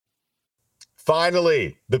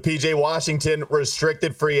Finally, the PJ Washington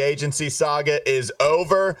restricted free agency saga is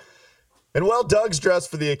over. And well, Doug's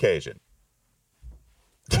dressed for the occasion.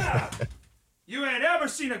 Yeah. You ain't ever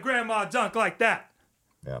seen a grandma dunk like that.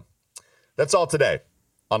 Yeah. That's all today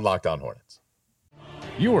on Locked On Hornets.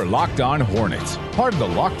 You are Locked On Hornets, part of the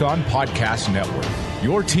Locked On Podcast Network.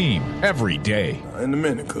 Your team every day. In a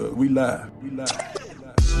minute, cuz we live.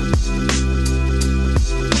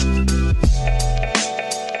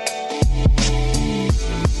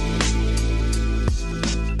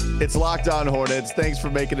 It's Locked On Hornets. Thanks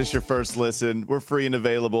for making us your first listen. We're free and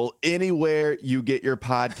available anywhere you get your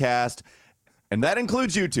podcast. And that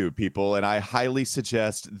includes YouTube, people. And I highly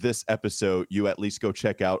suggest this episode, you at least go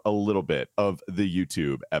check out a little bit of the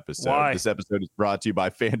YouTube episode. Why? This episode is brought to you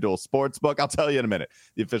by FanDuel Sportsbook. I'll tell you in a minute.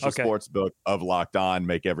 The official sportsbook of Locked On.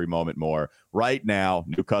 Make every moment more. Right now,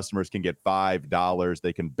 new customers can get $5.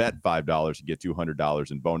 They can bet $5 and get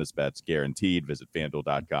 $200 in bonus bets guaranteed. Visit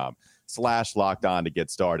FanDuel.com/Locked On to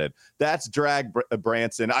get started. That's Doug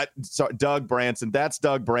Branson. That's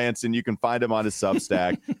Doug Branson. You can find him on his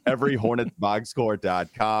Substack,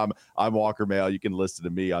 everyhornetsboxscore.com. I'm Walker Mail. You can listen to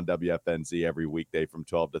me on WFNZ every weekday from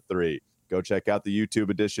 12 to 3. Go check out the YouTube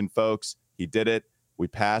edition, folks. He did it. We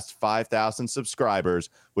passed 5,000 subscribers,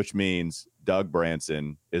 which means Doug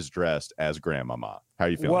Branson is dressed as Grandmama. How are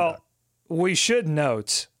you feeling? Well, Doug? I should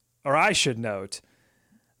note,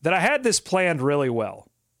 that I had this planned really well.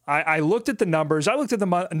 I looked at the numbers. I looked at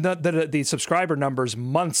the subscriber numbers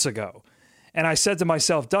months ago, and I said to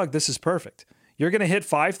myself, Doug, this is perfect. You're going to hit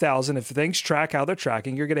 5,000. If things track how they're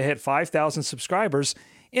tracking, you're going to hit 5,000 subscribers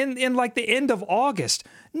in like the end of August.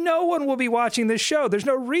 No one will be watching this show. There's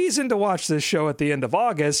no reason to watch this show at the end of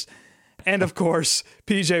August. And of course,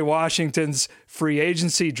 PJ Washington's free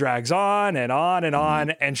agency drags on and on and on.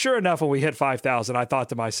 And sure enough, when we hit 5,000, I thought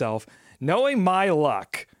to myself, knowing my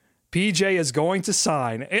luck, PJ is going to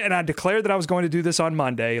sign. And I declared that I was going to do this on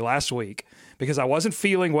Monday last week because I wasn't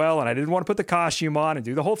feeling well and I didn't want to put the costume on and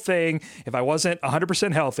do the whole thing if I wasn't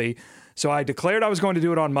 100% healthy. So I declared I was going to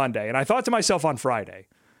do it on Monday. And I thought to myself on Friday,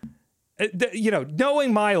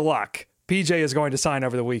 knowing my luck, PJ is going to sign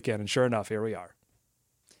over the weekend. And sure enough, here we are.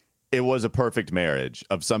 It was a perfect marriage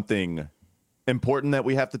of something important that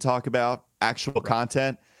we have to talk about, actual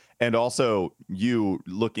content, and also you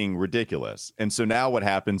looking ridiculous. And so now what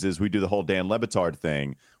happens is we do the whole Dan Le Batard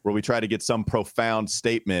thing where we try to get some profound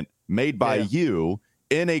statement made by you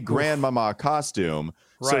in a grandmama costume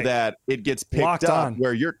so that it gets picked Locked up on.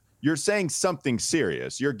 where you're saying something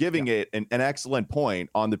serious. You're giving it an excellent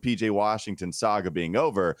point on the PJ Washington saga being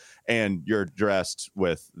over, and you're dressed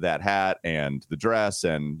with that hat and the dress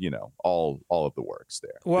and, all of the works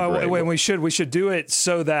there. Well, we should do it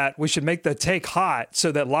so that we should make the take hot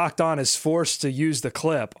so that Locked On is forced to use the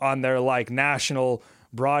clip on their national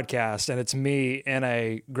broadcast, and it's me in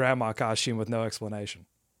a grandma costume with no explanation.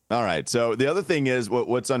 All right. So the other thing is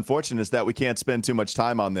what's unfortunate is that we can't spend too much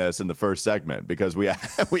time on this in the first segment because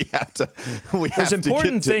there's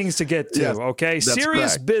important things to get to. Yes, okay.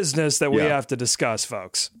 Serious correct. Business that we have to discuss,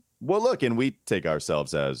 folks. Well, look, and we take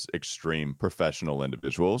ourselves as extreme professional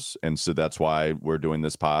individuals. And so that's why we're doing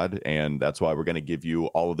this pod. And that's why we're going to give you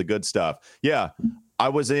all of the good stuff. Yeah. I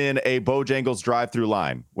was in a Bojangles drive-through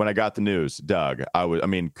line when I got the news, Doug.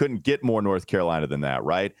 Couldn't get more North Carolina than that,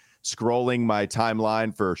 right? Scrolling my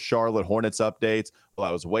timeline for Charlotte Hornets updates while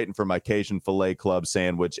I was waiting for my Cajun Filet Club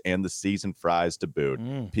sandwich and the seasoned fries to boot.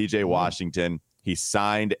 PJ Washington, he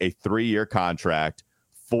signed a 3-year contract,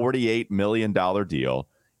 $48 million deal.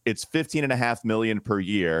 It's $15.5 million per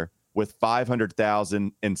year with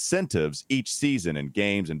 $500,000 incentives each season in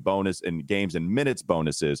games and minutes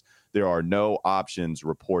bonuses. There are no options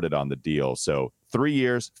reported on the deal. So 3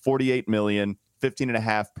 years, $48 million.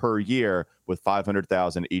 15.5 per year with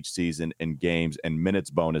 500,000 each season in games and minutes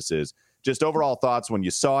bonuses. Just overall thoughts when you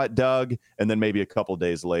saw it, Doug, and then maybe a couple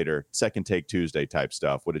days later, Second Take Tuesday type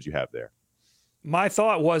stuff. What did you have there? My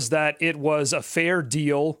thought was that it was a fair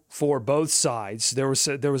deal for both sides. There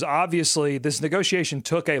was obviously this negotiation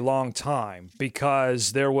took a long time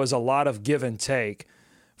because there was a lot of give and take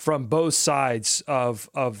from both sides of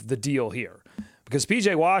the deal here. Because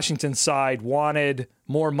PJ Washington's side wanted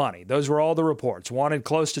more money. Those were all the reports. Wanted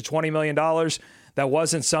close to $20 million. That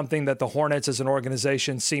wasn't something that the Hornets as an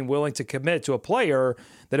organization seemed willing to commit to a player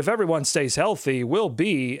that, if everyone stays healthy, will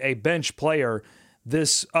be a bench player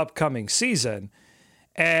this upcoming season.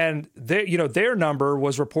 And their number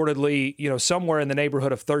was reportedly, somewhere in the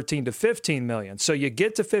neighborhood of 13 to 15 million. So you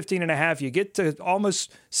get to 15.5, you get to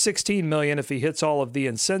almost 16 million if he hits all of the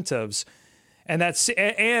incentives. And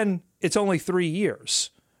it's only 3 years,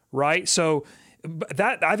 right? So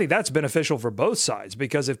That I think that's beneficial for both sides,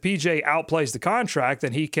 because if PJ outplays the contract,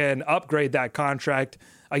 then he can upgrade that contract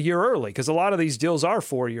a year early, because a lot of these deals are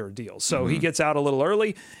 4-year deals. So he gets out a little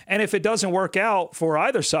early. And if it doesn't work out for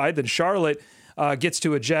either side, then Charlotte gets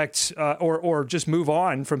to eject or just move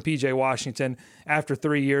on from PJ Washington after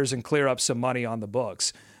 3 years and clear up some money on the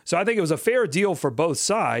books. So I think it was a fair deal for both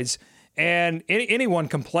sides. And anyone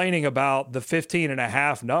complaining about the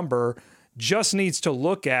 15.5 number just needs to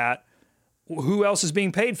look at who else is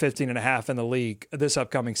being paid 15.5 in the league this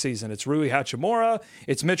upcoming season. It's Rui Hachimura.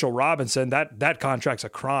 It's Mitchell Robinson. That contract's a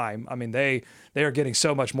crime. I mean, they are getting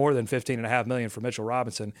so much more than $15.5 million for Mitchell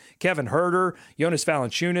Robinson. Kevin Huerter, Jonas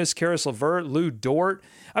Valanciunas, Karis LeVert, Lou Dort.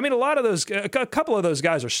 I mean, a couple of those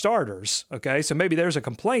guys are starters. Okay, so maybe there's a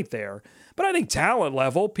complaint there. But I think talent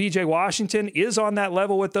level, PJ Washington is on that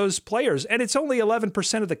level with those players, and it's only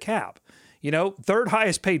 11% of the cap. You know, third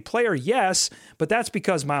highest paid player, yes, but that's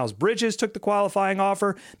because Miles Bridges took the qualifying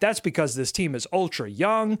offer. That's because this team is ultra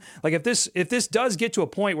young. Like if this does get to a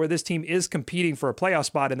point where this team is competing for a playoff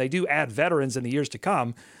spot and they do add veterans in the years to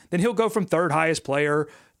come, then he'll go from third highest player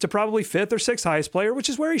to probably fifth or sixth highest player, which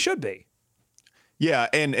is where he should be. Yeah,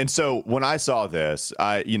 and so when I saw this,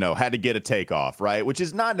 I had to get a takeoff, right? Which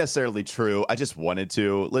is not necessarily true. I just wanted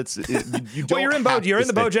to. You don't. Well, you're in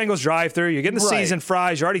the Bojangles drive-thru. You're getting the seasoned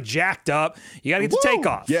fries. You're already jacked up. You got to get the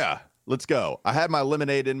takeoff. Yeah, let's go. I had my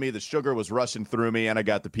lemonade in me. The sugar was rushing through me, and I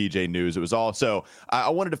got the PJ News. It was all so.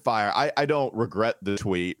 I wanted to fire. I don't regret the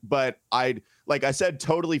tweet, but like I said,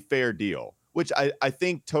 totally fair deal. Which I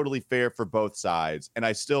think totally fair for both sides, and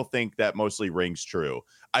I still think that mostly rings true.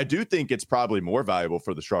 I do think it's probably more valuable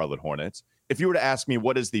for the Charlotte Hornets. If you were to ask me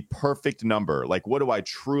what is the perfect number, like what do I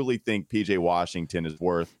truly think PJ Washington is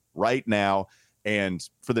worth right now and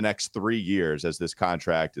for the next 3 years as this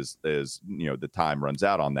contract is the time runs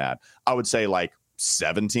out on that, I would say like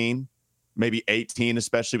 17, maybe 18,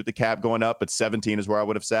 especially with the cap going up, but 17 is where I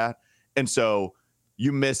would have sat. And so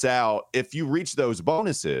you miss out. If you reach those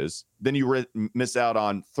bonuses, then you miss out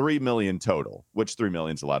on $3 million total, which $3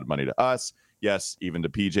 million is a lot of money to us. Yes, even to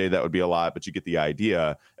PJ, that would be a lot, but you get the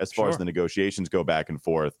idea. As far as the negotiations go back and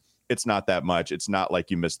forth, it's not that much. It's not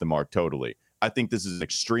like you missed the mark totally. I think this is an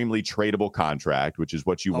extremely tradable contract, which is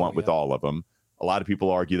what you want with all of them. A lot of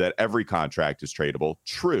people argue that every contract is tradable.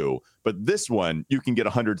 True, but this one, you can get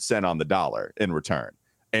 100 cents on the dollar in return,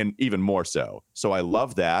 and even more so. So I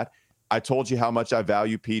love that. I told you how much I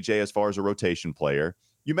value PJ as far as a rotation player.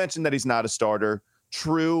 You mentioned that he's not a starter.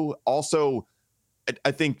 True. Also,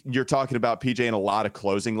 I think you're talking about PJ in a lot of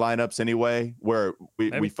closing lineups anyway, where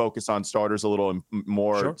we focus on starters a little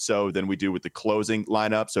more so than we do with the closing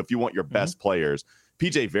lineup. So if you want your best players,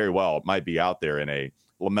 PJ very well might be out there in a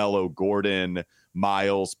LaMelo, Gordon,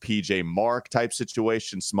 Miles, PJ Mark type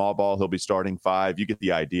situation. Small ball, he'll be starting 5. You get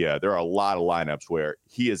the idea. There are a lot of lineups where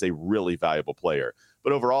he is a really valuable player.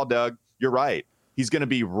 But overall, Doug, you're right. He's going to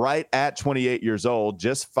be right at 28 years old.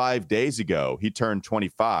 Just 5 days ago, he turned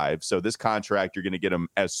 25. So this contract, you're going to get him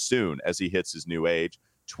as soon as he hits his new age.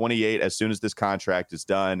 28, as soon as this contract is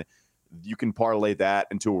done, you can parlay that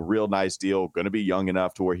into a real nice deal. Going to be young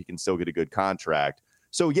enough to where he can still get a good contract.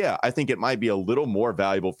 So, yeah, I think it might be a little more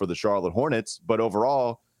valuable for the Charlotte Hornets. But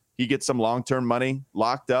overall, he gets some long-term money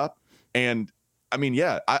locked up. And I mean,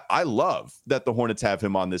 yeah, I love that the Hornets have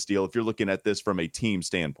him on this deal if you're looking at this from a team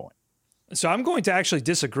standpoint. So I'm going to actually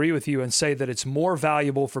disagree with you and say that it's more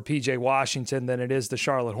valuable for PJ Washington than it is the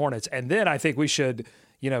Charlotte Hornets. And then I think we should,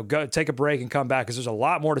 go take a break and come back, because there's a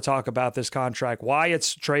lot more to talk about this contract, why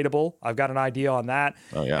it's tradable. I've got an idea on that.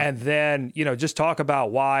 Oh, yeah. And then, just talk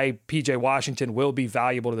about why PJ Washington will be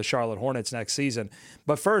valuable to the Charlotte Hornets next season.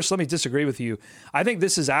 But first, let me disagree with you. I think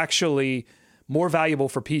this is actually more valuable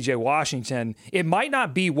for PJ Washington. It might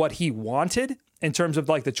not be what he wanted in terms of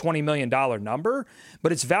like the $20 million number,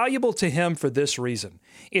 but it's valuable to him for this reason.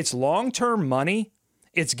 It's long-term money.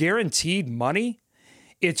 It's guaranteed money.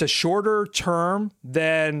 It's a shorter term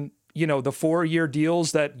than, the 4-year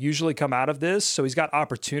deals that usually come out of this. So he's got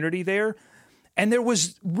opportunity there. And there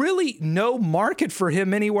was really no market for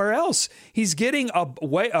him anywhere else. He's getting a couple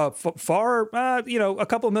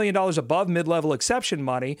 $1 million above mid-level exception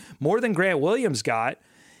money, more than Grant Williams got.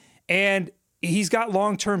 And he's got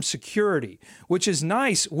long-term security, which is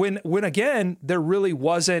nice when again, there really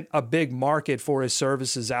wasn't a big market for his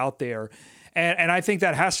services out there. And I think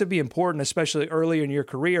that has to be important, especially early in your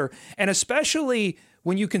career, and especially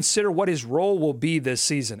when you consider what his role will be this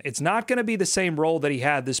season. It's not going to be the same role that he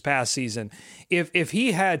had this past season. If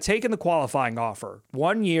he had taken the qualifying offer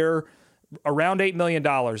 1 year, around $8 million,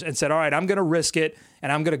 and said, all right, I'm going to risk it,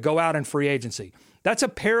 and I'm going to go out in free agency, That's a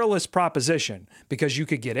perilous proposition because you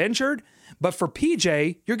could get injured. But for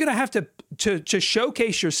PJ, you're going to have to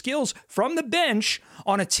showcase your skills from the bench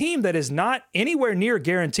on a team that is not anywhere near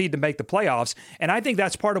guaranteed to make the playoffs. And I think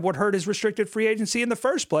that's part of what hurt his restricted free agency in the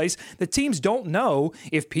first place. The teams don't know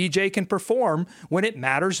if PJ can perform when it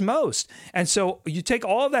matters most. And so you take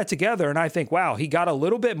all of that together, and I think, wow, he got a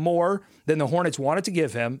little bit more than the Hornets wanted to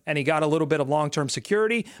give him, and he got a little bit of long-term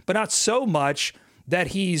security, but not so much that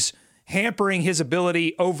he's hampering his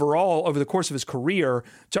ability overall over the course of his career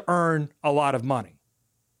to earn a lot of money.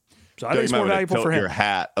 So I think it's more valuable for him. Your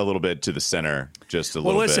hat a little bit to the center, just a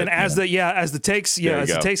little bit. Well, listen, as the takes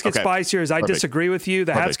get spicier, as I disagree with you,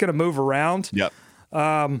 the hat's going to move around. Yep.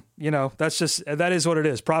 That is what it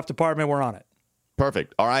is. Prop department, we're on it.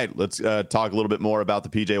 Perfect. All right, let's talk a little bit more about the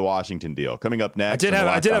PJ Washington deal. Coming up next.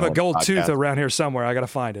 I did have a gold tooth around here somewhere. I got to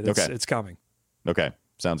find it. It's coming. Okay,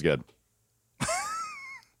 sounds good.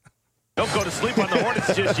 Don't go to sleep on the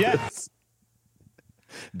Hornets just yet.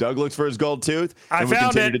 Doug looks for his gold tooth. I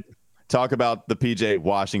found it. To talk about the PJ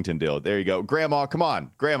Washington deal. There you go. Grandma, come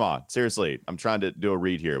on. Grandma, seriously. I'm trying to do a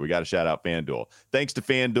read here. We got to shout out FanDuel. Thanks to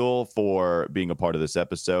FanDuel for being a part of this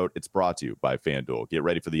episode. It's brought to you by FanDuel. Get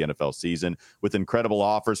ready for the NFL season with incredible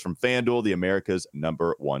offers from FanDuel, the America's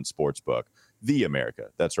 #1 sportsbook. The America.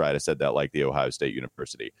 That's right. I said that like the Ohio State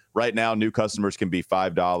University. Right now, new customers can be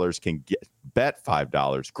 $5, can bet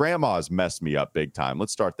 $5. Grandma's messed me up big time.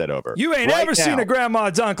 Let's start that over. You ain't ever seen a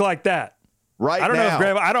grandma dunk like that. I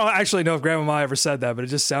don't actually know if Grandma ever said that, but it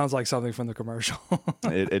just sounds like something from the commercial.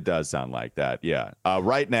 it does sound like that. Yeah.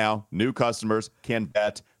 Right now, new customers can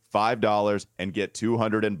bet $5 and get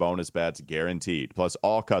 $200 in bonus bets guaranteed. Plus,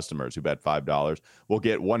 all customers who bet $5 will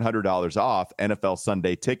get $100 off NFL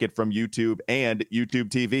Sunday Ticket from YouTube and YouTube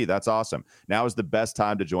TV. That's awesome. Now is the best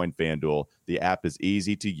time to join FanDuel. The app is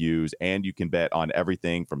easy to use, and you can bet on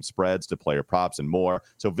everything from spreads to player props and more.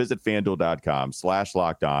 So visit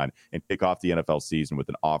FanDuel.com/lockedon and kick off the NFL season with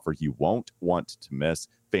an offer you won't want to miss.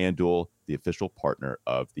 FanDuel, the official partner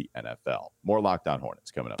of the NFL. More Locked On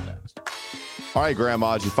Hornets coming up next. All right,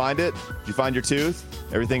 Grandma, did you find it? Did you find your tooth?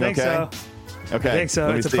 Everything okay? So. Okay. I think so.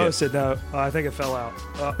 It's a Post-it note. Oh, I think it fell out.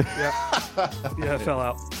 Oh, yeah. Yeah, it fell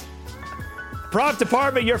out. Prop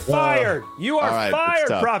department, you're fired. You are fired,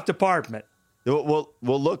 prop department. We'll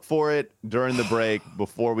look for it during the break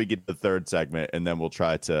before we get to the third segment, and then we'll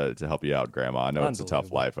try to help you out, Grandma. I know it's a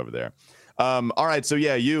tough life over there. All right, so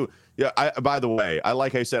by the way, I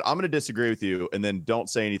like how you said I'm going to disagree with you, and then don't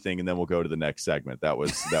say anything, and then we'll go to the next segment. That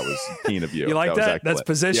was keen of you. You like that? That's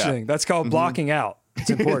positioning. Yeah. That's called blocking out. It's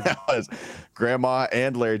important. Grandma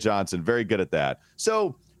and Larry Johnson, very good at that.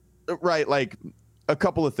 So, right, like a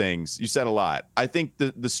couple of things. You said a lot. I think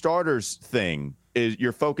the starters thing is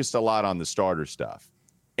you're focused a lot on the starter stuff,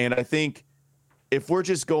 and I think if we're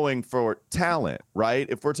just going for talent, right?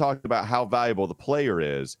 If we're talking about how valuable the player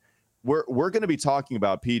is. We're going to be talking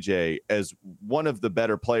about PJ as one of the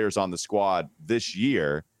better players on the squad this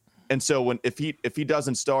year. And so if he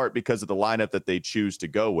doesn't start because of the lineup that they choose to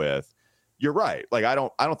go with, you're right. Like I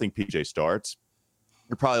don't think PJ starts.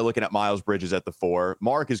 You're probably looking at Miles Bridges at the 4.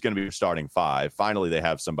 Mark is going to be starting 5. Finally, they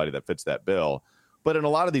have somebody that fits that bill. But in a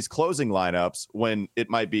lot of these closing lineups, when it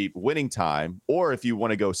might be winning time, or if you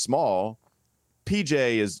want to go small,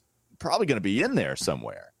 PJ is probably going to be in there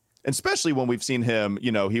somewhere. Especially when we've seen him,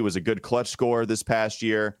 he was a good clutch scorer this past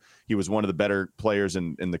year. He was one of the better players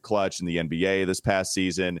in the clutch in the NBA this past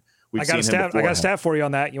season. I got a stat for you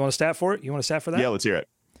on that. You want a stat for it? You want a stat for that? Yeah, let's hear it.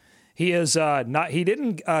 He is he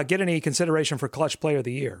didn't get any consideration for clutch player of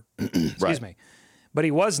the year. Excuse me. But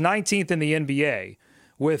he was 19th in the NBA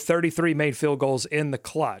with 33 made field goals in the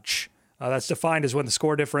clutch. That's defined as when the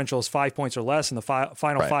score differential is 5 points or less in the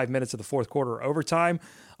final 5 minutes of the fourth quarter or overtime.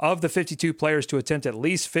 Of the 52 players to attempt at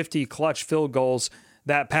least 50 clutch field goals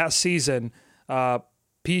that past season,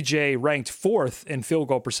 PJ ranked 4th in field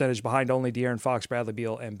goal percentage behind only De'Aaron Fox, Bradley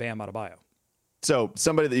Beal, and Bam Adebayo. So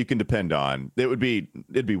somebody that you can depend on. It'd be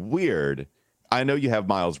weird. I know you have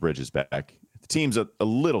Miles Bridges back. The team's a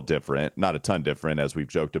little different, not a ton different, as we've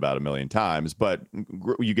joked about a million times, but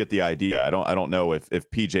you get the idea. I don't know if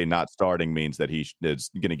PJ not starting means that he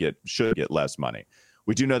should get less money.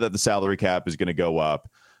 We do know that the salary cap is going to go up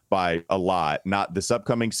by a lot, not this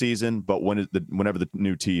upcoming season, but whenever the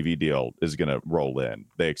new TV deal is going to roll in,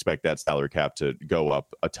 they expect that salary cap to go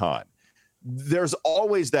up a ton. There's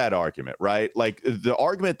always that argument, right? Like the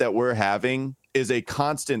argument that we're having is a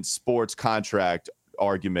constant sports contract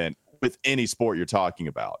argument with any sport you're talking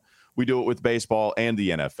about. We do it with baseball and the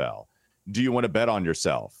NFL. Do you want to bet on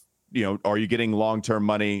yourself? Are you getting long-term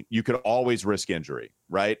money? You could always risk injury,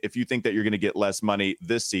 right? If you think that you're going to get less money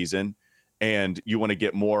this season and you want to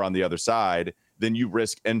get more on the other side, then you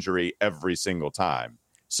risk injury every single time.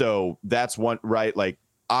 So that's one, right? Like,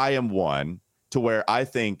 I am one to where I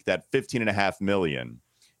think that $15.5 million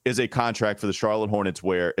is a contract for the Charlotte Hornets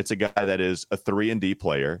where it's a guy that is a 3-and-D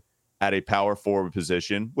player at a power forward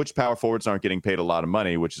position, which power forwards aren't getting paid a lot of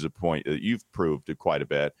money, which is a point that you've proved quite a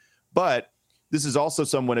bit. But this is also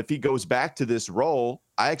someone, if he goes back to this role,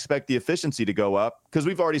 I expect the efficiency to go up because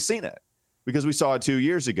we've already seen it. Because we saw it 2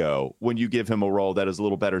 years ago when you give him a role that is a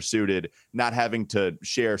little better suited, not having to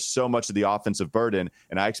share so much of the offensive burden.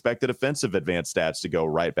 And I expect the defensive advanced stats to go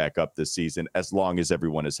right back up this season as long as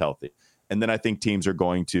everyone is healthy. And then I think teams are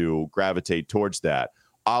going to gravitate towards that.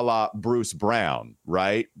 A la Bruce Brown,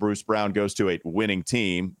 right? Bruce Brown goes to a winning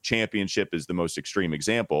team. Championship is the most extreme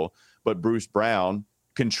example. But Bruce Brown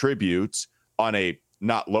contributes on a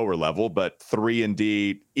not lower level, but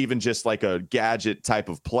 3-and-D, even just like a gadget type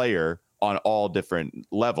of player on all different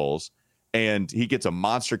levels. And he gets a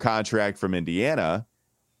monster contract from Indiana.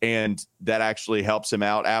 And that actually helps him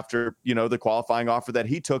out after, the qualifying offer that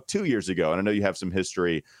he took 2 years ago. And I know you have some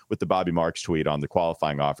history with the Bobby Marks tweet on the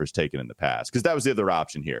qualifying offers taken in the past, because that was the other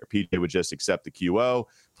option here. PJ would just accept the QO,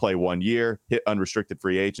 play 1 year, hit unrestricted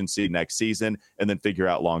free agency next season, and then figure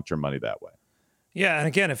out long-term money that way. Yeah, and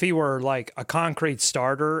again, if he were like a concrete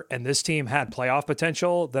starter and this team had playoff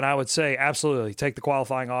potential, then I would say absolutely take the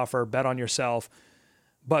qualifying offer, bet on yourself.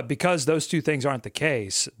 But because those two things aren't the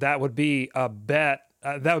case, that would be a bet.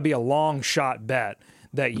 That would be a long shot bet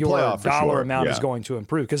that your dollar amount is going to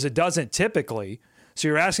improve, because it doesn't typically. So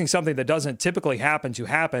you're asking something that doesn't typically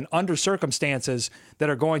happen under circumstances that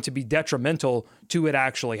are going to be detrimental to it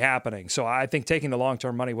actually happening. So I think taking the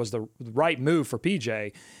long-term money was the right move for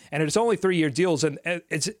PJ. And it's only 3-year deals, and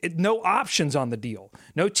it's no options on the deal.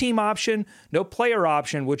 No team option, no player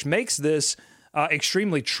option, which makes this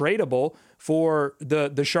extremely tradable for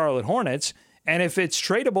the Charlotte Hornets. And if it's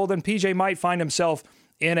tradable, then PJ might find himself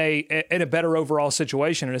in a better overall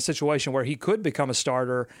situation, in a situation where he could become a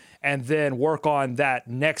starter and then work on that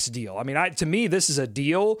next deal. I mean, to me, this is a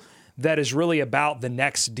deal that is really about the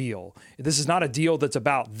next deal. This is not a deal that's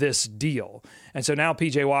about this deal. And so now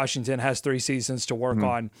PJ Washington has 3 seasons to work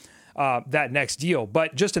on that next deal.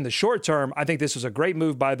 But just in the short term, I think this was a great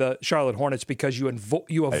move by the Charlotte Hornets, because you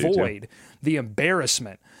avoid the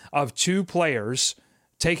embarrassment of 2 players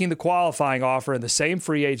taking the qualifying offer in the same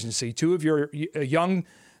free agency, 2 of your young,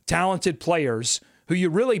 talented players who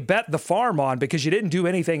you really bet the farm on, because you didn't do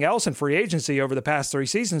anything else in free agency over the past 3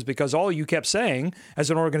 seasons, because all you kept saying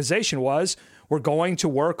as an organization was, we're going to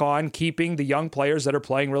work on keeping the young players that are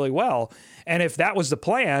playing really well. And if that was the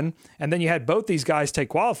plan, and then you had both these guys take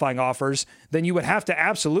qualifying offers, then you would have to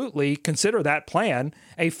absolutely consider that plan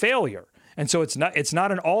a failure. And so it's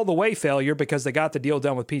not an all-the-way failure, because they got the deal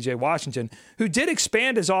done with P.J. Washington, who did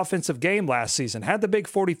expand his offensive game last season, had the big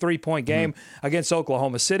 43-point game against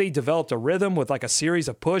Oklahoma City, developed a rhythm with like a series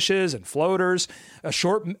of pushes and floaters,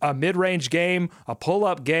 a mid-range game, a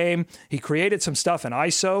pull-up game. He created some stuff in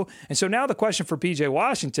ISO. And so now the question for P.J.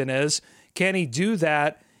 Washington is, can he do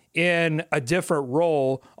that in a different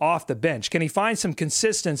role off the bench? Can he find some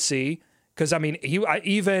consistency? Because, I mean,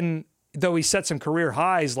 even though he set some career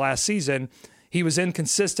highs last season, he was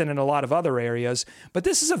inconsistent in a lot of other areas. But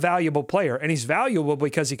this is a valuable player, and he's valuable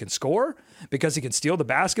because he can score, because he can steal the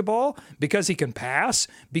basketball, because he can pass,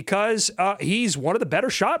 because he's one of the better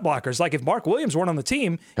shot blockers. Like if Mark Williams weren't on the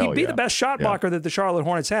team, he'd be the best shot blocker that the Charlotte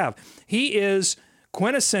Hornets have. He is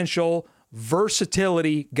quintessential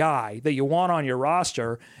versatility guy that you want on your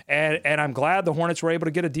roster, and I'm glad the Hornets were able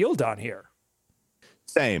to get a deal done here.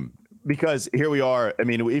 Same. Because here we are. I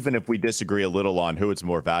mean, even if we disagree a little on who it's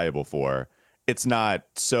more valuable for, it's not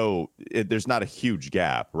there's not a huge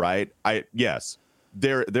gap, right? Yes,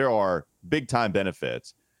 there are big time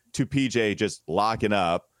benefits to PJ just locking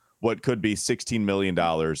up what could be $16 million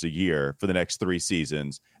a year for the next 3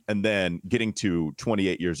 seasons, and then getting to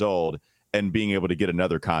 28 years old and being able to get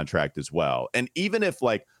another contract as well. And even if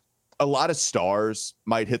like a lot of stars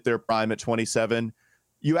might hit their prime at 27,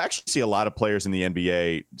 you actually see a lot of players in the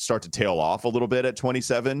NBA start to tail off a little bit at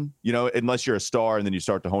 27, unless you're a star and then you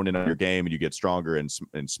start to hone in on your game and you get stronger and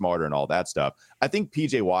smarter and all that stuff. I think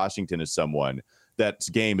PJ Washington is someone that's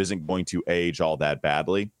game isn't going to age all that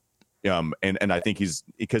badly. And I think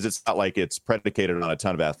because it's not like it's predicated on a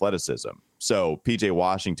ton of athleticism. So PJ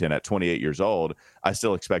Washington at 28 years old, I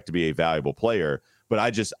still expect to be a valuable player, but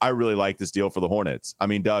I really like this deal for the Hornets. I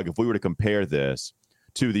mean, Doug, if we were to compare this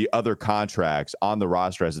to the other contracts on the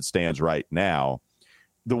roster as it stands right now,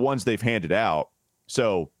 the ones they've handed out,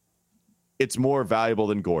 so it's more valuable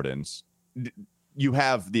than Gordon's. You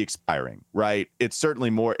have the expiring, right? It's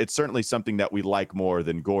certainly something that we like more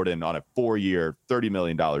than Gordon on a 4-year, $30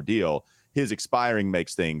 million deal. his expiring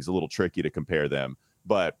makes things a little tricky to compare them.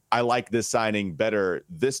 But I like this signing better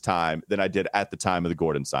this time than I did at the time of the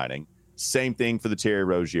Gordon signing. Same thing for the Terry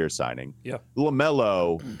Rozier signing. Yeah.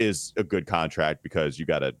 LaMelo is a good contract because you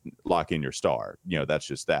got to lock in your star. That's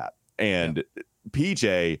just that. And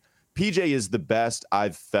PJ is the best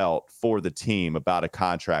I've felt for the team about a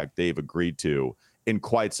contract they've agreed to in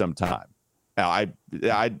quite some time. Now,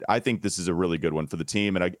 I think this is a really good one for the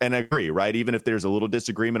team, and I agree, right? Even if there's a little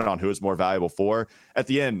disagreement on who is more valuable for, at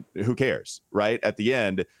the end, who cares, right? At the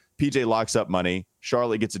end, PJ locks up money.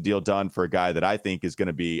 Charlotte gets a deal done for a guy that I think is going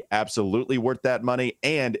to be absolutely worth that money,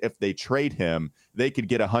 and if they trade him, they could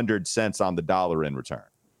get 100 cents on the dollar in return.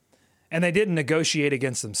 And they didn't negotiate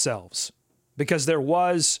against themselves because there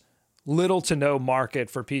was little to no market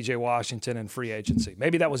for PJ Washington in free agency.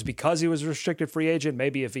 Maybe that was because he was a restricted free agent.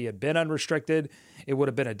 Maybe if he had been unrestricted, it would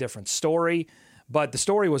have been a different story. But the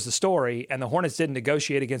story was the story, and the Hornets didn't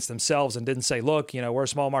negotiate against themselves and didn't say, look, we're a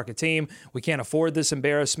small market team. We can't afford this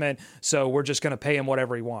embarrassment, so we're just going to pay him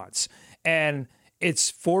whatever he wants. And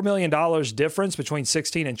it's $4 million difference between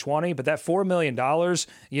 16 and 20, but that $4 million,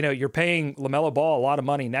 you're paying LaMelo Ball a lot of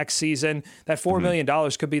money next season. That $4 million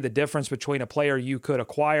could be the difference between a player you could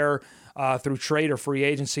acquire through trade or free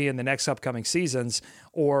agency in the next upcoming seasons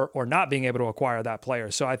or not being able to acquire that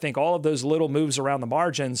player. So I think all of those little moves around the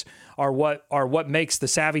margins are what makes the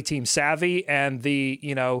savvy team savvy and the,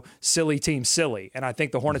 silly team silly. And I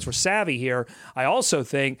think the Hornets were savvy here. I also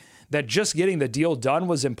think that just getting the deal done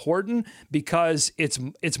was important because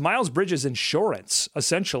it's Miles Bridges' insurance,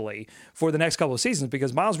 essentially, for the next couple of seasons,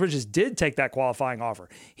 because Miles Bridges did take that qualifying offer.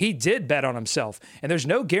 He did bet on himself. And there's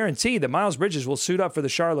no guarantee that Miles Bridges will suit up for the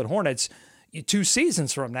Charlotte Hornets 2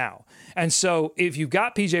 seasons from now. And so if you've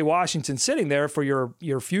got PJ Washington sitting there for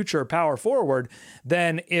your future power forward,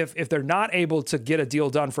 then if they're not able to get a deal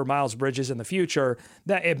done for Miles Bridges in the future,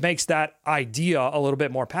 that it makes that idea a little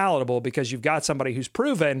bit more palatable because you've got somebody who's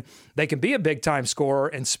proven they can be a big time scorer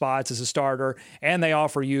in spots as a starter, and they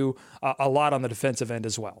offer you a lot on the defensive end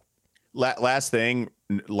as well. Last thing,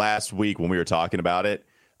 last week when we were talking about it,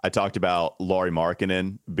 I talked about Lauri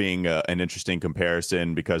Markkanen being an interesting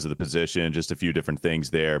comparison because of the position, just a few different things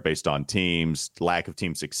there based on teams, lack of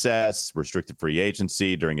team success, restricted free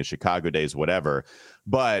agency during his Chicago days, whatever.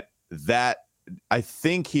 But that I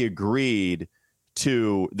think he agreed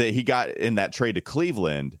to that he got in that trade to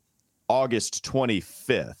Cleveland August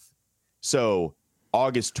 25th. So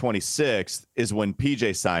August 26th is when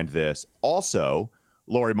PJ signed this. Also,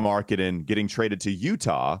 Lauri Markkanen getting traded to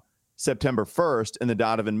Utah September 1st in the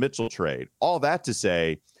Donovan Mitchell trade. All that to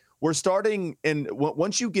say, we're starting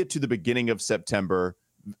once you get to the beginning of September,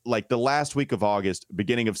 like the last week of August,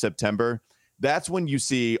 beginning of September, that's when you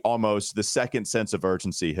see almost the second sense of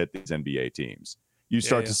urgency hit these NBA teams. You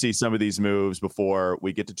start to see some of these moves before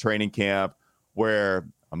we get to training camp, where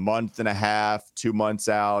a month and a half, 2 months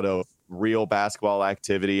out of real basketball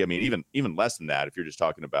activity. I mean, even less than that if you're just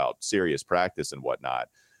talking about serious practice and whatnot.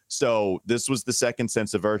 So this was the second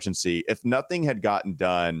sense of urgency. If nothing had gotten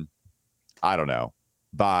done, I don't know,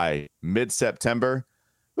 by mid-September,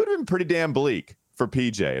 it would have been pretty damn bleak for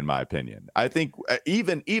PJ, in my opinion. I think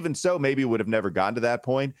even so, maybe it would have never gotten to that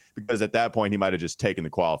point because at that point he might have just taken the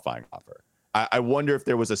qualifying offer. I wonder if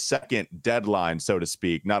there was a second deadline, so to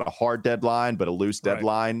speak, not a hard deadline, but a loose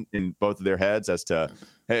deadline in both of their heads as to,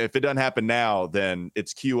 hey, if it doesn't happen now, then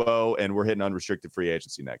it's QO and we're hitting unrestricted free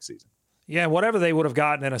agency next season. Yeah, whatever they would have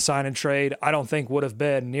gotten in a sign and trade, I don't think would have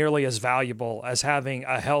been nearly as valuable as having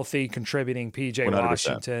a healthy, contributing PJ 100%.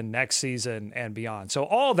 Washington next season and beyond. So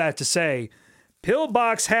all that to say,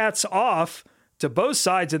 pillbox hats off to both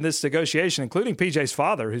sides in this negotiation, including PJ's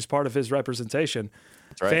father, who's part of his representation.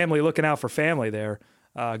 That's right. Family looking out for family there.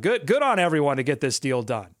 Good on everyone to get this deal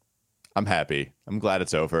done. I'm happy. I'm glad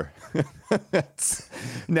it's over.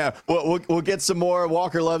 Now, we'll get some more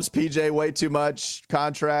Walker loves PJ way too much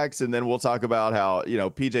contracts, and then we'll talk about how,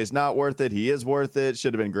 PJ's not worth it. He is worth it.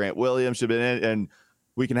 Should have been Grant Williams. Should have been in, and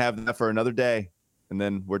we can have that for another day, and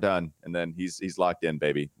then we're done. And then he's locked in,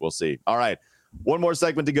 baby. We'll see. All right. One more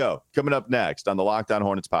segment to go. Coming up next on the Locked On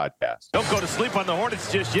Hornets podcast. Don't go to sleep on the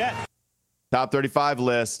Hornets just yet. Top 35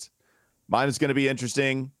 list. Mine is going to be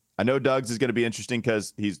interesting. I know Doug's is going to be interesting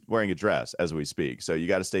because he's wearing a dress as we speak. So you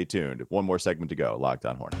got to stay tuned. One more segment to go. Locked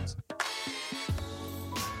On Hornets.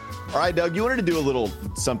 All right, Doug, you wanted to do a little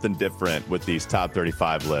something different with these top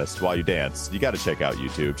 35 lists while you dance. You got to check out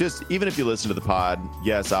YouTube. Just even if you listen to the pod,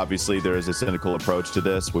 yes, obviously there is a cynical approach to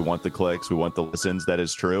this. We want the clicks. We want the listens. That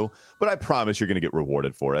is true. But I promise you're going to get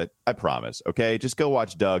rewarded for it. I promise. Okay, just go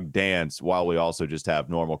watch Doug dance while we also just have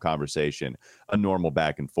normal conversation, a normal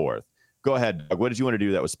back and forth. Go ahead, Doug. What did you want to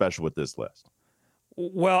do that was special with this list?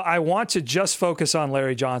 Well, I want to just focus on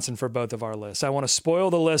Larry Johnson for both of our lists. I want to spoil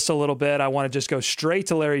the list a little bit. I want to just go straight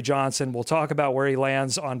to Larry Johnson. We'll talk about where he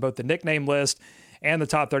lands on both the nickname list and the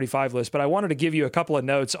top 35 list, but I wanted to give you a couple of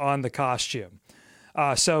notes on the costume.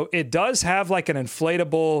 So it does have like an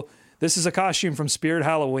inflatable, this is a costume from Spirit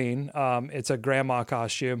Halloween. It's a grandma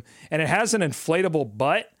costume, and it has an inflatable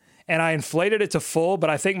butt, and I inflated it to full, but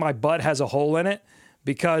I think my butt has a hole in it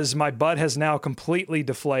because my butt has now completely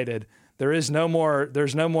deflated. There's no more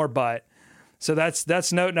butt. So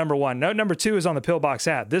that's note number one. Note number two is on the Pillbox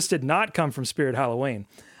hat. This did not come from Spirit Halloween.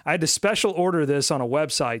 I had to special order this on a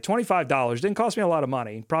website, $25. Didn't cost me a lot of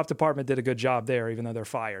money. Prop department did a good job there, even though they're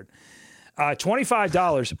fired.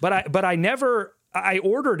 $25, I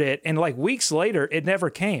ordered it, and like weeks later, it never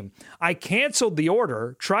came. I canceled the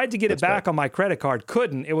order, tried to get it back on my credit card,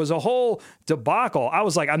 couldn't. It was a whole debacle. I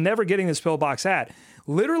was like, I'm never getting this Pillbox hat.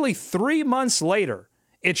 Literally 3 months later,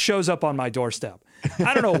 it shows up on my doorstep.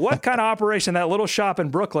 I don't know what kind of operation that little shop in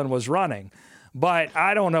Brooklyn was running, but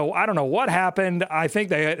I don't know what happened. I think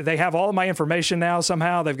they have all of my information now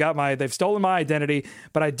somehow. They've stolen my identity,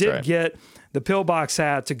 but I did get the Pillbox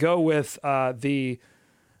hat to go with the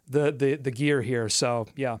gear here. So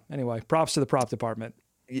yeah, anyway, props to the prop department.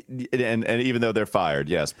 And even though they're fired,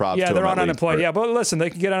 yes, props to them. Yeah, they're on unemployment. Yeah, but listen,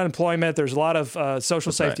 they can get unemployment. There's a lot of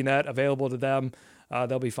social safety net available to them.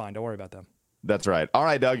 They'll be fine. Don't worry about them. That's right. All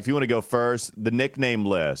right, Doug, if you want to go first, the nickname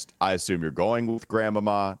list, I assume you're going with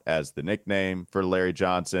Grandmama as the nickname for Larry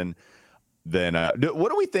Johnson. Then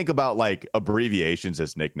what do we think about like abbreviations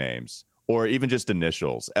as nicknames or even just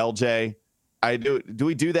initials? LJ, do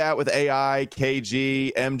we do that with AI,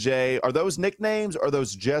 KG, MJ? Are those nicknames or are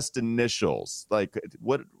those just initials? Like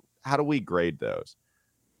how do we grade those?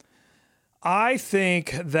 I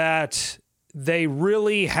think that they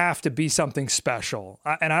really have to be something special.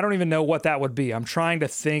 And I don't even know what that would be. I'm trying to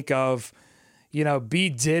think of, B.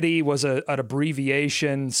 Diddy was an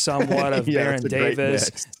abbreviation somewhat of Baron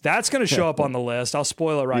Davis. That's going to show up on the list. I'll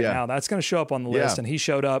spoil it right now. That's going to show up on the list. And he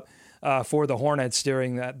showed up for the Hornets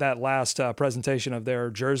during that last presentation of their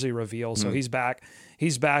jersey reveal. So he's back.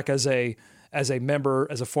 He's back as a member,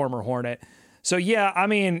 as a former Hornet. So yeah, I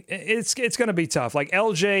mean, it's going to be tough. Like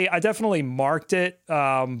LJ, I definitely marked it,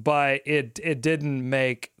 but it didn't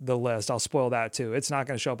make the list. I'll spoil that too. It's not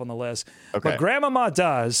going to show up on the list. Okay. But Grandmama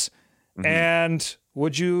does. Mm-hmm. And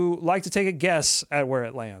would you like to take a guess at where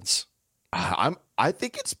it lands? I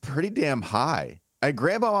think it's pretty damn high.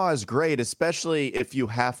 Grandmama is great, especially if you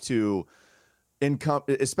have to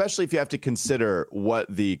consider what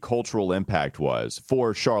the cultural impact was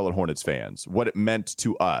for Charlotte Hornets fans, what it meant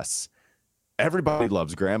to us. Everybody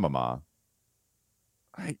loves Grandmama.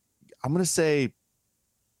 I'm going to say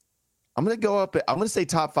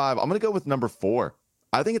top 5. I'm going to go with number 4.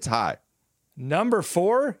 I think it's high. Number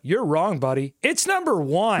 4? You're wrong, buddy. It's number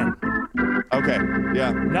 1. Okay,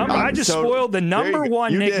 yeah. I just spoiled the number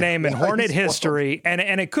 1 nickname in Hornet history, and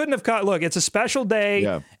it couldn't have caught. Look, it's a special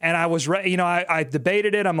day, and I was I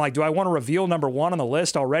debated it. I'm like, do I want to reveal number 1 on the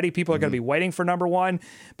list already? People are going to be waiting for number 1.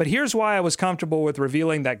 But here's why I was comfortable with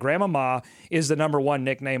revealing that Grandmama is the number 1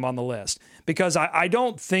 nickname on the list, because I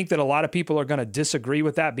don't think that a lot of people are going to disagree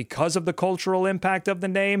with that because of the cultural impact of the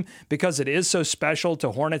name, because it is so special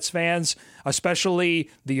to Hornets fans, especially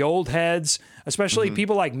the old heads, especially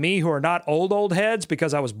people like me who are not old heads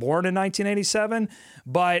because I was born in 1987,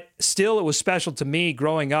 but still it was special to me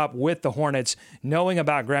growing up with the Hornets, knowing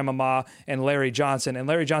about Grandmama and Larry Johnson. And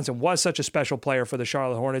Larry Johnson was such a special player for the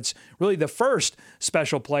Charlotte Hornets, really the first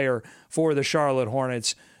special player for the Charlotte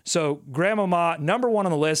Hornets. So Grandmama, number 1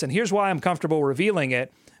 on the list, and here's why I'm comfortable revealing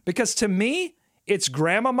it, because to me, it's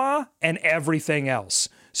Grandmama and everything else.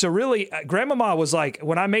 So really, Grandmama was like,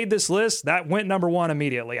 when I made this list, that went number 1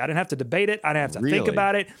 immediately. I didn't have to debate it. I didn't have to think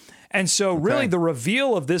about it. And so really the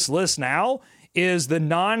reveal of this list now is the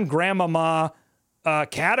non-Grandmama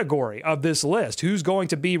category of this list. Who's going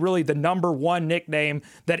to be really the number 1 nickname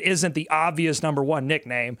that isn't the obvious number 1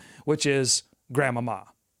 nickname, which is Grandmama.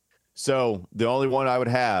 So the only one I would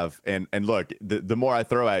have, and look, the more I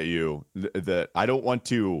throw at you, I don't want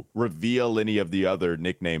to reveal any of the other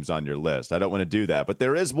nicknames on your list. I don't want to do that. But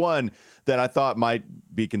there is one that I thought might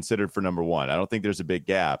be considered for number 1. I don't think there's a big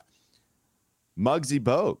gap. Muggsy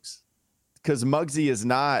Bogues, because Muggsy is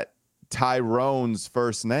not Tyrone's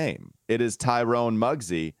first name. It is Tyrone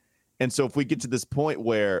Muggsy. And so if we get to this point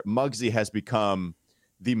where Muggsy has become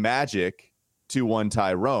the Magic to one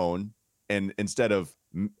Tyrone, and instead of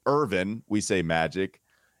Irvin, we say Magic,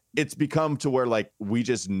 it's become to where like we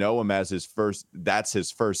just know him as that's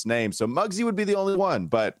his first name. So Muggsy would be the only one,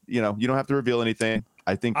 but you don't have to reveal anything.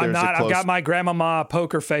 I think I'm there's not. a close... I've got my grandmama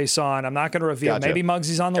poker face on. I'm not going to reveal. Gotcha. Maybe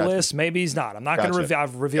Muggsy's on the Gotcha. list. Maybe he's not. I'm not going to reveal.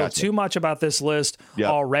 I've revealed Gotcha. too much about this list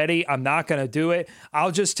already. I'm not going to do it.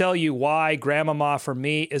 I'll just tell you why grandmama for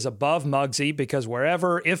me is above Muggsy, because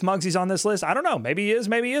if Muggsy's on this list, I don't know. Maybe he is,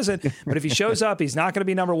 maybe he isn't. But if he shows up, he's not going to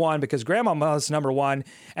be number one because grandmama's number one.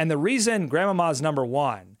 And the reason grandmama's number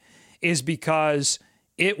one is because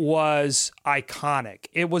it was iconic.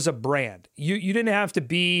 It was a brand. You didn't have to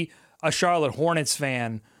be a Charlotte Hornets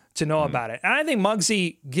fan to know about it. And I think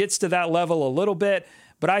Muggsy gets to that level a little bit,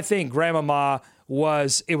 but I think grandmama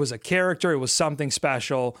was a character. It was something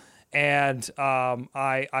special. And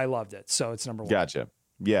I loved it. So it's number one. Gotcha.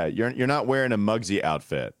 Yeah, you're not wearing a Muggsy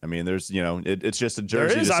outfit. I mean, there's it's just a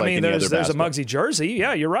jersey. There is. Just like there's a Muggsy jersey.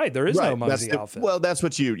 Yeah, you're right. There is no Muggsy outfit. Well, that's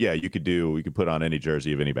what you could do. You could put on any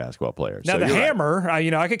jersey of any basketball player. Now so the hammer,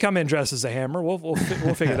 I could come in dressed as a hammer. We'll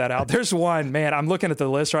figure that out. There's one, man. I'm looking at the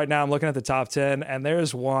list right now. I'm looking at the top 10, and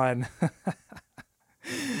there's one.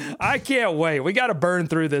 I can't wait. We got to burn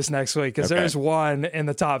through this next week because there's one in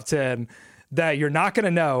the top 10 that you're not going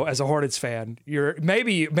to know as a Hornets fan. You're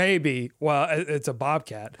maybe, well, it's a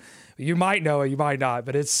Bobcat. You might know it, you might not,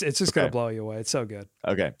 but it's just going to blow you away. It's so good.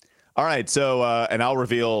 Okay. All right. So, and I'll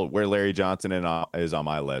reveal where Larry Johnson is on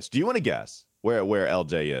my list. Do you want to guess where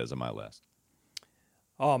LJ is on my list?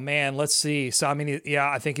 Oh, man, let's see. So,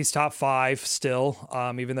 I think he's top 5 still,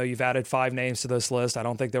 even though you've added 5 names to this list. I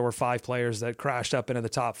don't think there were 5 players that crashed up into the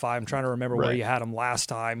top 5. I'm trying to remember where you had him last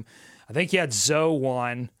time. I think you had Zoe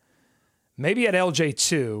 1. Maybe at LJ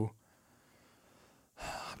 2.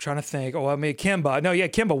 I'm trying to think. Kimba. No, yeah,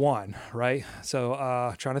 Kimba 1, right? So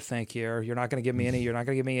trying to think here. You're not going to give me any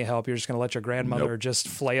help. You're just going to let your grandmother just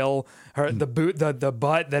flail her the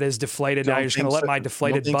butt that is deflated. Now you're just going to let my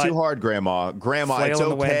deflated butt. Don't think too hard, Grandma. Grandma, it's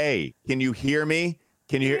okay. Can you hear me?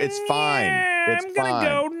 It's fine. I'm going to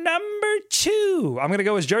go number 2. I'm going to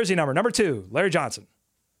go his jersey number 2, Larry Johnson.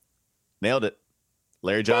 Nailed it.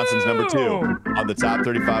 Larry Johnson's number 2 on the top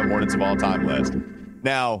 35 Hornets of all time list.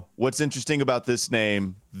 Now, what's interesting about this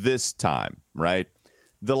name this time, right?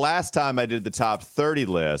 The last time I did the top 30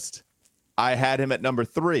 list, I had him at number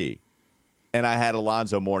 3, and I had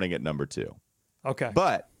Alonzo Mourning at number 2. Okay.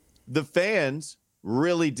 But the fans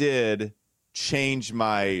really did change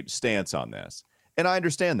my stance on this. And I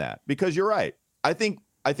understand that because you're right. I think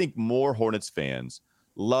more Hornets fans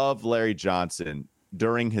love Larry Johnson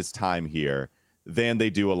during his time here than they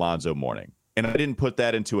do Alonzo Mourning. And I didn't put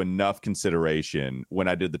that into enough consideration when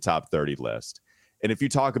I did the top 30 list. And if you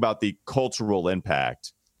talk about the cultural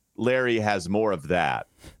impact, Larry has more of that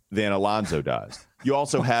than Alonzo does. You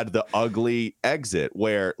also had the ugly exit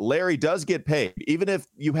where Larry does get paid. Even if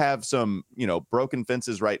you have some, broken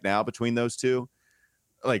fences right now between those two,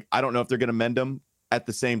 like, I don't know if they're going to mend them. At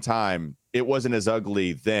the same time, it wasn't as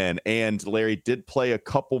ugly then. And Larry did play a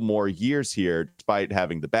couple more years here despite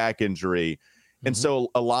having the back injury. And so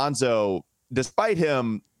Alonzo, despite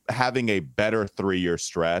him having a better 3-year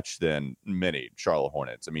stretch than many Charlotte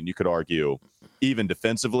Hornets, I mean, you could argue even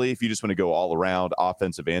defensively, if you just want to go all around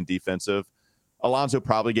offensive and defensive, Alonzo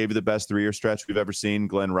probably gave you the best 3-year stretch we've ever seen.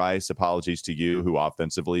 Glenn Rice, apologies to you, who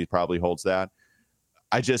offensively probably holds that.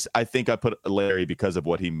 I think I put Larry, because of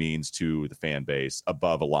what he means to the fan base,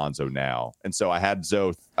 above Alonzo now. And so I had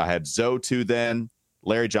Zoe 2 then,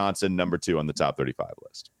 Larry Johnson number 2 on the top 35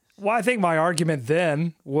 list. Well, I think my argument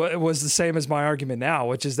then was the same as my argument now,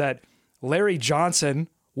 which is that Larry Johnson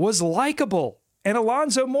was likable. And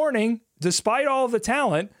Alonzo Mourning, despite all of the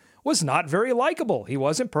talent, was not very likable. He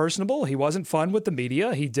wasn't personable. He wasn't fun with the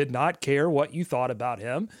media. He did not care what you thought about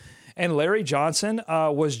him. And Larry Johnson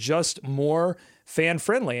was just more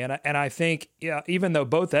fan-friendly. And I think, even though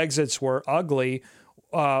both exits were ugly,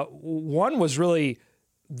 one was really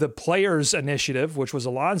the players' initiative, which was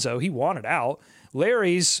Alonzo. He wanted out.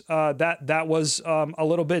 Larry's, that was a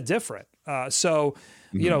little bit different.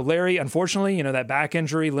 Larry, unfortunately, that back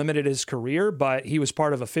injury limited his career, but he was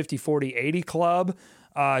part of a 50-40-80 club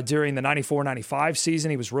during the 94-95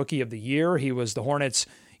 season. He was Rookie of the Year. He was the Hornets,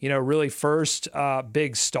 really first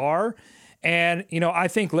big star. And, I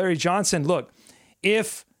think Larry Johnson, look,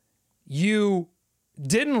 if you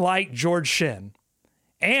didn't like George Shinn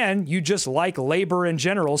and you just like labor in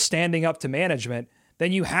general, standing up to management,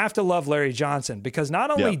 then you have to love Larry Johnson, because not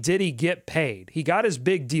only did he get paid, he got his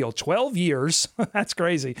big deal, 12 years. That's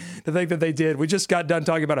crazy to think that they did. We just got done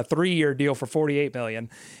talking about a 3-year deal for $48 million.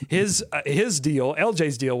 His deal,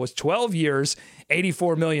 LJ's deal, was 12 years,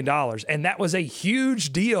 $84 million. And that was a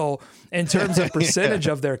huge deal in terms of percentage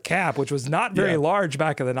of their cap, which was not very large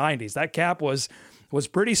back in the 90s. That cap was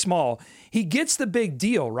pretty small. He gets the big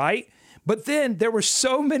deal, right? But then there were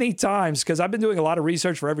so many times, because I've been doing a lot of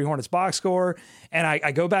research for every Hornets box score, and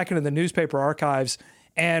I go back into the newspaper archives,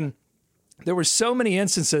 and there were so many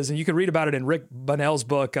instances, and you can read about it in Rick Bunnell's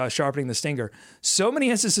book, Sharpening the Stinger, so many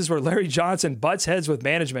instances where Larry Johnson butts heads with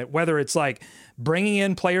management, whether it's like bringing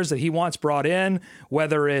in players that he wants brought in,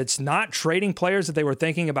 whether it's not trading players that they were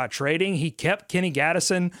thinking about trading. He kept Kenny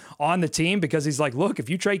Gaddison on the team because he's like, look, if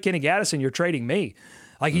you trade Kenny Gaddison, you're trading me.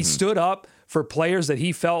 Like he stood up for players that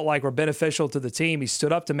he felt like were beneficial to the team. He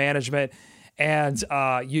stood up to management. And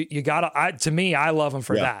you gotta, to me, I love him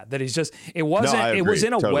for that. That he's just, it wasn't, it was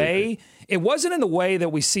in a way, it wasn't in the way that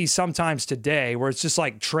we see sometimes today, where it's just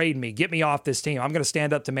like, trade me, get me off this team. I'm going to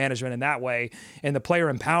stand up to management in that way, in the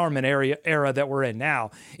player empowerment era that we're in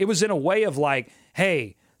now. It was in a way of like,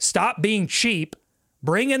 hey, stop being cheap,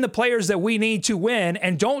 bring in the players that we need to win,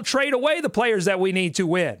 and don't trade away the players that we need to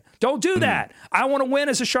win. Don't do that. I want to win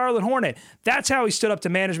as a Charlotte Hornet. That's how he stood up to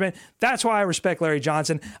management. That's why I respect Larry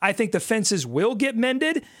Johnson. I think the fences will get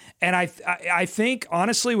mended. And I think,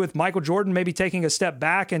 honestly, with Michael Jordan maybe taking a step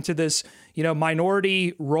back into this,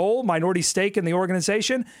 minority role, minority stake in the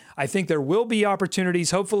organization, I think there will be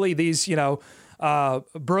opportunities. Hopefully these,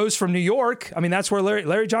 bros from New York. I mean, that's where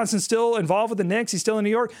Larry Johnson's still involved with the Knicks. He's still in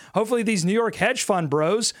New York. Hopefully these New York hedge fund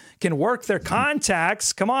bros can work their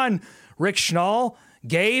contacts. Come on, Rick Schnall,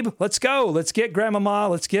 Gabe, let's go. Let's get Grandmama.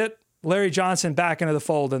 Let's get Larry Johnson back into the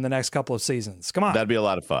fold in the next couple of seasons. Come on. That'd be a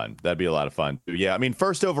lot of fun. Yeah, I mean,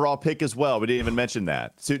 first overall pick as well. We didn't even mention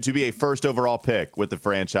that. To be a first overall pick with the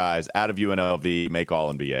franchise out of UNLV, make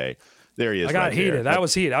All-NBA. There he is. I got heated. There. That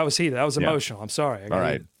was heated. That was emotional. I'm sorry. All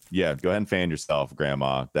right. Heated. Yeah, go ahead and fan yourself,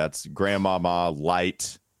 Grandma. That's Grandmama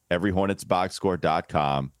Light,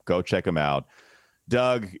 everyhornetsboxscore.com. Go check them out.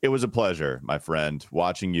 Doug, it was a pleasure, my friend,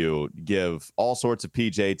 watching you give all sorts of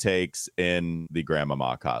PJ takes in the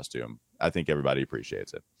Grandmama costume. I think everybody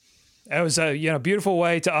appreciates it. It was a beautiful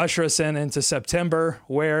way to usher us into September,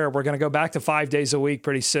 where we're going to go back to 5 days a week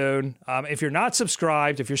pretty soon. If you're not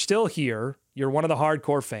subscribed, if you're still here, you're one of the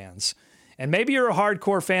hardcore fans. And maybe you're a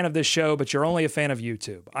hardcore fan of this show, but you're only a fan of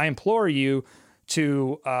YouTube. I implore you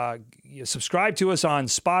to subscribe to us on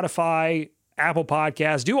Spotify, Apple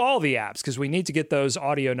Podcasts, do all the apps, because we need to get those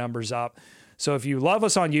audio numbers up. So if you love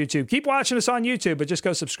us on YouTube, keep watching us on YouTube, but just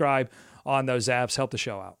go subscribe on those apps. Help the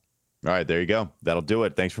show out. All right, there you go. That'll do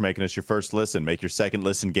it. Thanks for making us your first listen. Make your second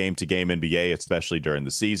listen game-to-game NBA, especially during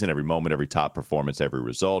the season. Every moment, every top performance, every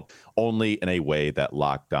result, only in a way that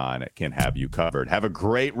Locked On can have you covered. Have a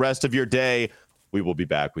great rest of your day. We will be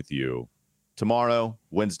back with you tomorrow,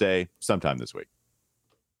 Wednesday, sometime this week.